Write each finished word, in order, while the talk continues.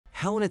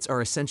Helmets are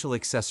essential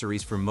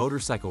accessories for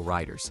motorcycle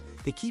riders.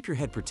 They keep your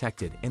head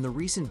protected, and the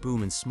recent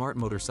boom in smart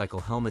motorcycle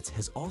helmets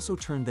has also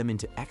turned them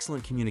into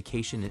excellent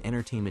communication and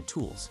entertainment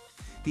tools.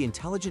 The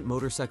intelligent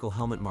motorcycle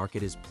helmet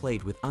market is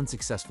plagued with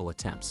unsuccessful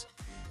attempts.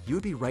 You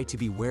would be right to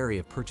be wary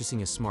of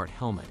purchasing a smart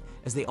helmet,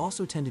 as they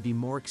also tend to be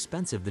more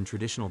expensive than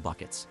traditional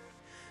buckets.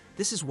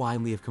 This is why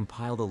we have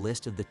compiled a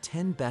list of the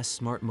 10 best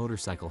smart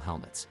motorcycle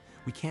helmets.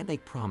 We can't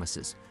make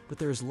promises, but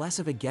there is less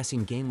of a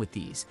guessing game with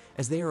these,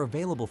 as they are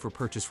available for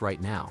purchase right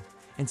now,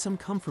 and some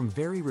come from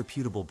very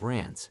reputable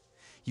brands.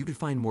 You can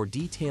find more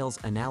details,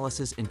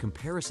 analysis, and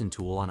comparison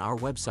tool on our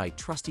website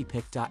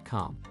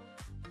trustypick.com.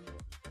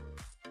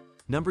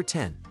 Number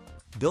 10.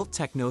 Built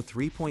Techno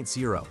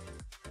 3.0.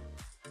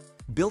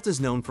 Built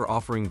is known for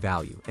offering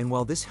value, and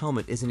while this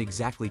helmet isn't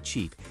exactly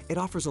cheap, it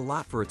offers a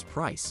lot for its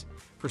price.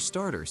 For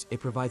starters,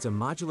 it provides a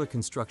modular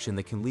construction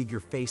that can leave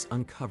your face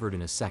uncovered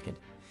in a second.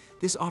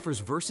 This offers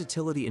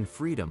versatility and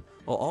freedom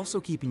while also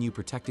keeping you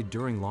protected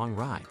during long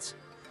rides.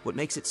 What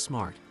makes it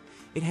smart?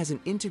 It has an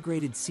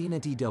integrated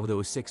Sena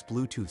D006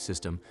 Bluetooth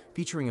system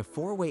featuring a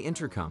 4-way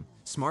intercom,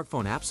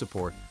 smartphone app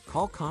support,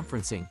 call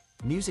conferencing,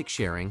 music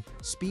sharing,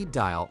 speed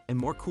dial, and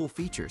more cool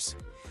features.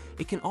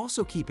 It can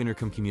also keep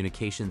intercom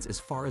communications as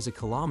far as a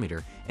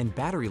kilometer, and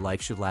battery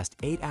life should last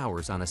 8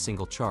 hours on a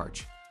single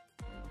charge.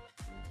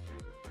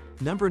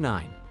 Number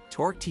 9.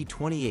 Torque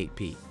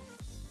T28P.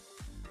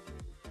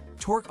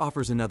 Torque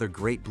offers another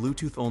great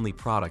Bluetooth-only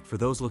product for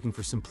those looking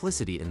for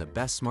simplicity in the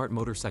best smart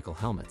motorcycle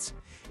helmets.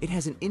 It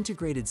has an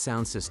integrated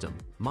sound system,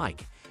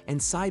 mic,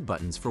 and side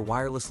buttons for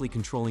wirelessly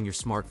controlling your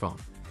smartphone.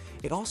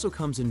 It also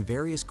comes in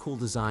various cool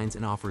designs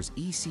and offers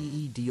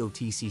ECE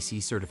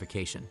DOTCC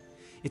certification.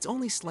 It's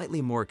only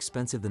slightly more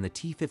expensive than the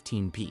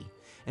T15P,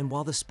 and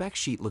while the spec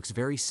sheet looks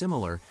very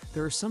similar,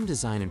 there are some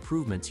design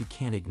improvements you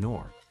can't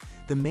ignore.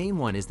 The main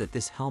one is that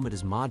this helmet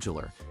is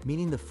modular,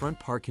 meaning the front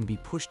part can be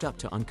pushed up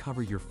to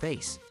uncover your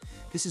face.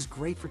 This is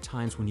great for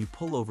times when you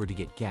pull over to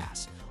get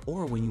gas,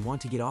 or when you want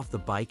to get off the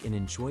bike and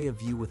enjoy a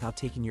view without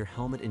taking your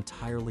helmet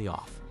entirely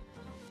off.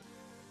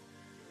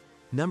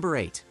 Number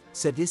 8.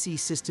 Sedici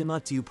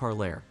Sistema 2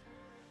 Parleur.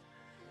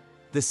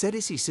 The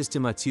Sedici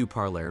Sistema 2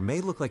 Parleur may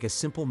look like a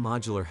simple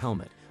modular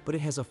helmet, but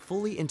it has a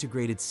fully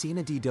integrated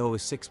Sena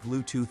D006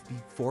 Bluetooth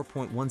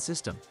 4.1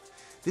 system.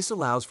 This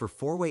allows for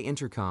 4-way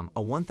intercom,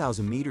 a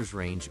 1,000 meters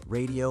range,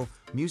 radio,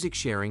 music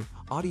sharing,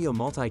 audio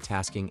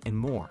multitasking, and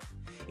more.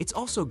 It's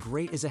also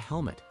great as a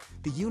helmet.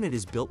 The unit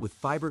is built with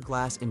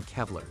fiberglass and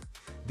Kevlar.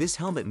 This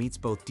helmet meets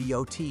both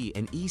DOT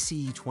and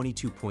ECE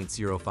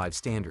 22.05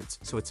 standards,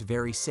 so it's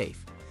very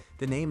safe.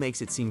 The name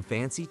makes it seem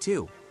fancy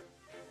too.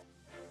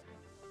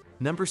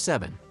 Number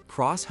 7.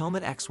 Cross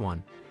Helmet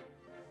X1.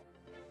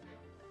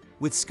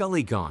 With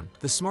Scully gone,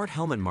 the smart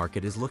helmet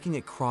market is looking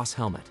at Cross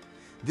Helmet.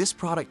 This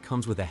product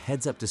comes with a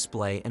heads-up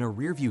display and a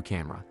rear-view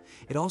camera.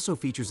 It also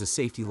features a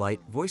safety light,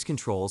 voice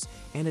controls,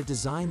 and a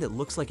design that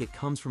looks like it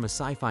comes from a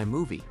sci-fi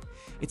movie.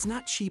 It's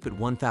not cheap at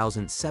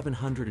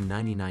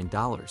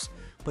 $1,799,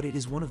 but it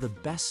is one of the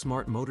best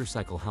smart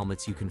motorcycle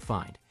helmets you can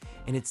find,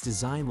 and its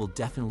design will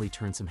definitely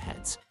turn some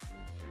heads.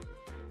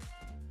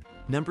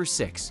 Number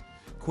 6.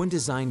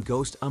 Quindesign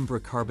Ghost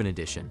Umbra Carbon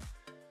Edition.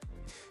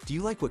 Do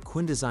you like what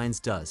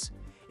Quindesigns does?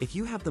 If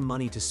you have the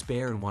money to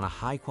spare and want a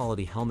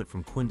high-quality helmet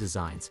from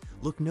Quindesigns,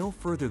 look no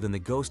further than the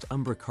Ghost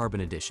Umbra Carbon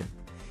Edition.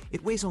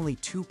 It weighs only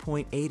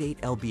 2.88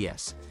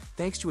 lbs,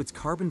 thanks to its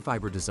carbon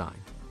fiber design.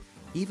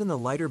 Even the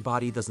lighter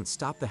body doesn't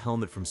stop the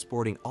helmet from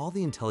sporting all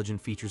the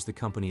intelligent features the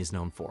company is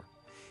known for.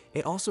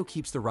 It also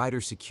keeps the rider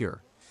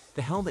secure.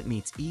 The helmet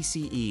meets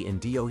ECE and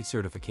DOE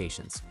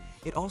certifications.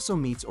 It also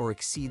meets or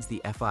exceeds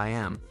the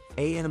FIM,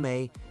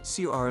 ANMA,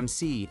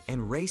 CRMC,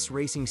 and race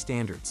racing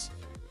standards.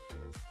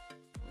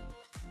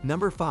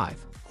 Number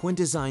 5.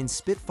 Quindesign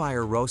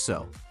Spitfire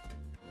Rosso.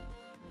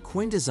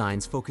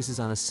 Quindesigns focuses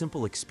on a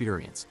simple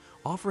experience,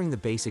 offering the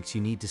basics you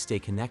need to stay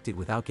connected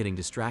without getting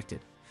distracted.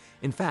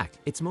 In fact,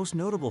 its most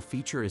notable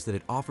feature is that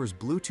it offers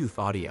Bluetooth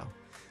audio.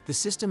 The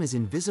system is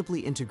invisibly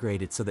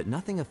integrated so that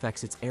nothing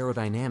affects its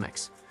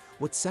aerodynamics.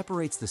 What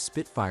separates the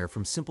Spitfire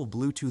from simple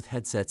Bluetooth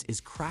headsets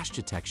is crash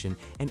detection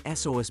and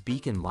SOS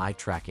beacon live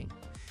tracking.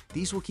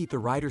 These will keep the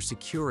rider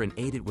secure and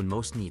aided when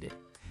most needed.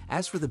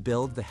 As for the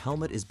build, the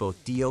helmet is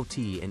both DOT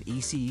and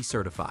ECE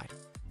certified.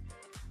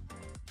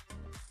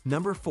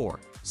 Number 4.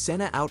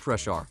 Sena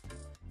Outrush R.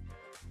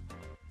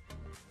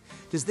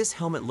 Does this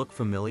helmet look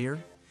familiar?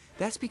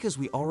 That's because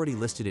we already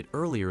listed it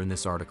earlier in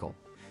this article.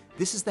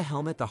 This is the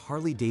helmet the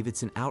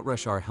Harley-Davidson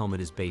Outrush R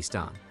helmet is based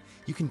on.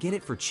 You can get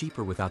it for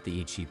cheaper without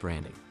the HC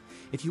branding.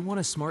 If you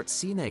want a smart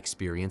Sena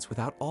experience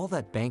without all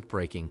that bank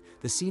breaking,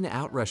 the Sena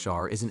Outrush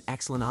R is an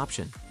excellent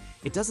option.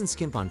 It doesn't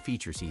skimp on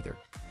features either.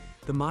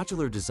 The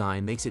modular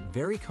design makes it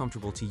very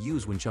comfortable to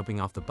use when jumping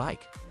off the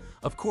bike.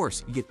 Of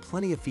course, you get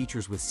plenty of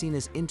features with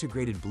Sena's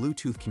integrated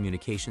Bluetooth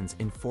communications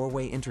and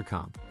 4-way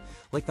intercom.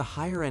 Like the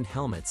higher-end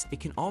helmets, it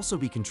can also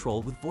be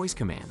controlled with voice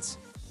commands.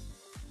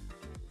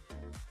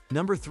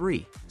 Number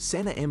 3.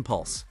 Sena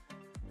Impulse.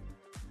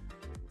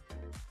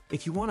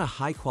 If you want a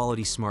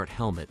high-quality smart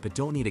helmet but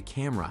don't need a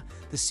camera,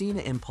 the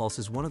Sena Impulse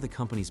is one of the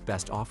company's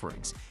best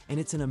offerings, and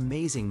it's an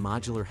amazing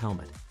modular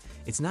helmet.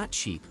 It's not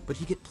cheap,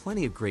 but you get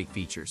plenty of great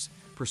features.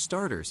 For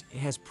starters, it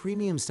has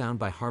premium sound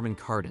by Harman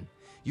Kardon.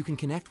 You can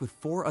connect with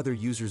 4 other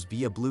users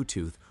via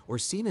Bluetooth or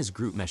Sena's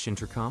Group Mesh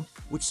Intercom,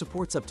 which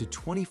supports up to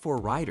 24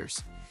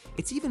 riders.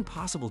 It's even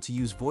possible to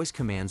use voice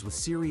commands with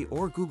Siri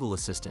or Google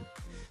Assistant.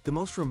 The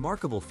most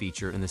remarkable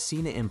feature in the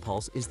Sena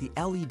Impulse is the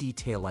LED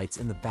taillights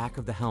in the back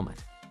of the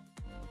helmet.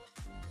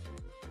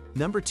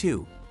 Number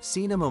 2.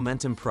 Sena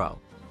Momentum Pro.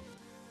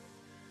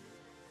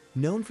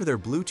 Known for their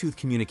Bluetooth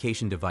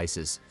communication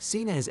devices,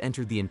 Sena has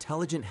entered the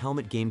intelligent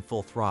helmet game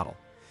full throttle.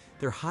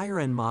 Their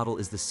higher-end model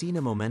is the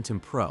Sena Momentum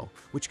Pro,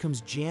 which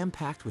comes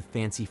jam-packed with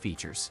fancy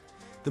features.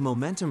 The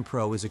Momentum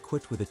Pro is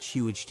equipped with a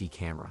QHD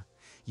camera.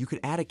 You could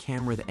add a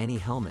camera to any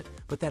helmet,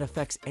 but that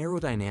affects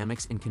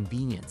aerodynamics and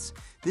convenience.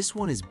 This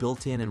one is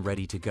built in and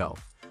ready to go.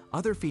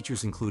 Other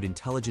features include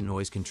intelligent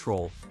noise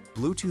control,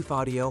 Bluetooth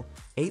audio,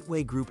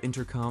 8-way group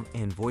intercom,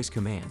 and voice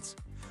commands.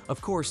 Of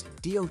course,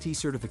 DOT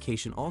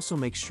certification also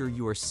makes sure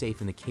you are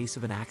safe in the case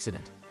of an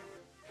accident.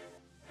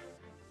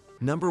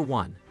 Number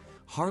 1.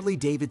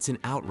 Harley-Davidson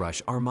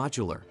Outrush R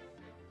Modular.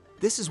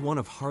 This is one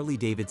of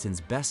Harley-Davidson's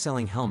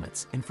best-selling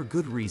helmets, and for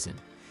good reason.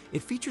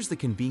 It features the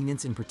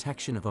convenience and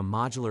protection of a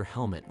modular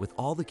helmet with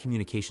all the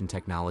communication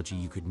technology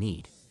you could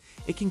need.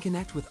 It can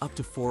connect with up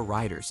to 4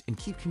 riders and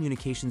keep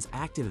communications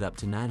active at up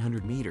to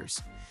 900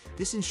 meters.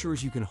 This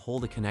ensures you can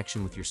hold a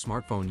connection with your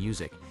smartphone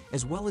music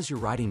as well as your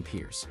riding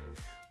peers.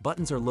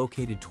 Buttons are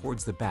located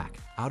towards the back,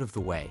 out of the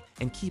way,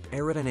 and keep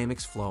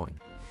aerodynamics flowing.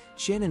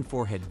 Chin and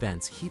forehead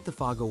vents keep the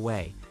fog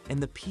away, and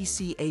the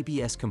PC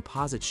ABS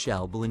composite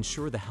shell will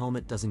ensure the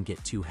helmet doesn't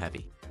get too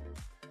heavy.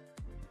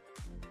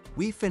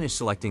 We've finished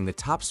selecting the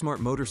top smart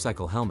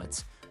motorcycle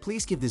helmets.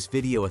 Please give this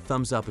video a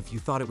thumbs up if you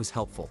thought it was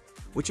helpful.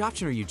 Which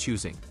option are you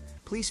choosing?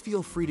 Please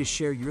feel free to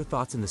share your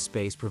thoughts in the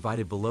space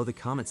provided below the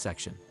comment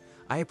section.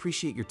 I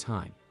appreciate your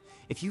time.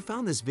 If you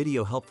found this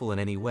video helpful in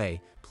any way,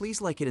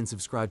 please like it and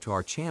subscribe to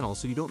our channel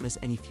so you don't miss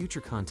any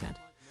future content.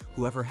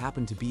 Whoever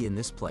happened to be in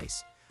this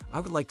place,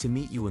 I would like to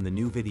meet you when the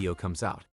new video comes out.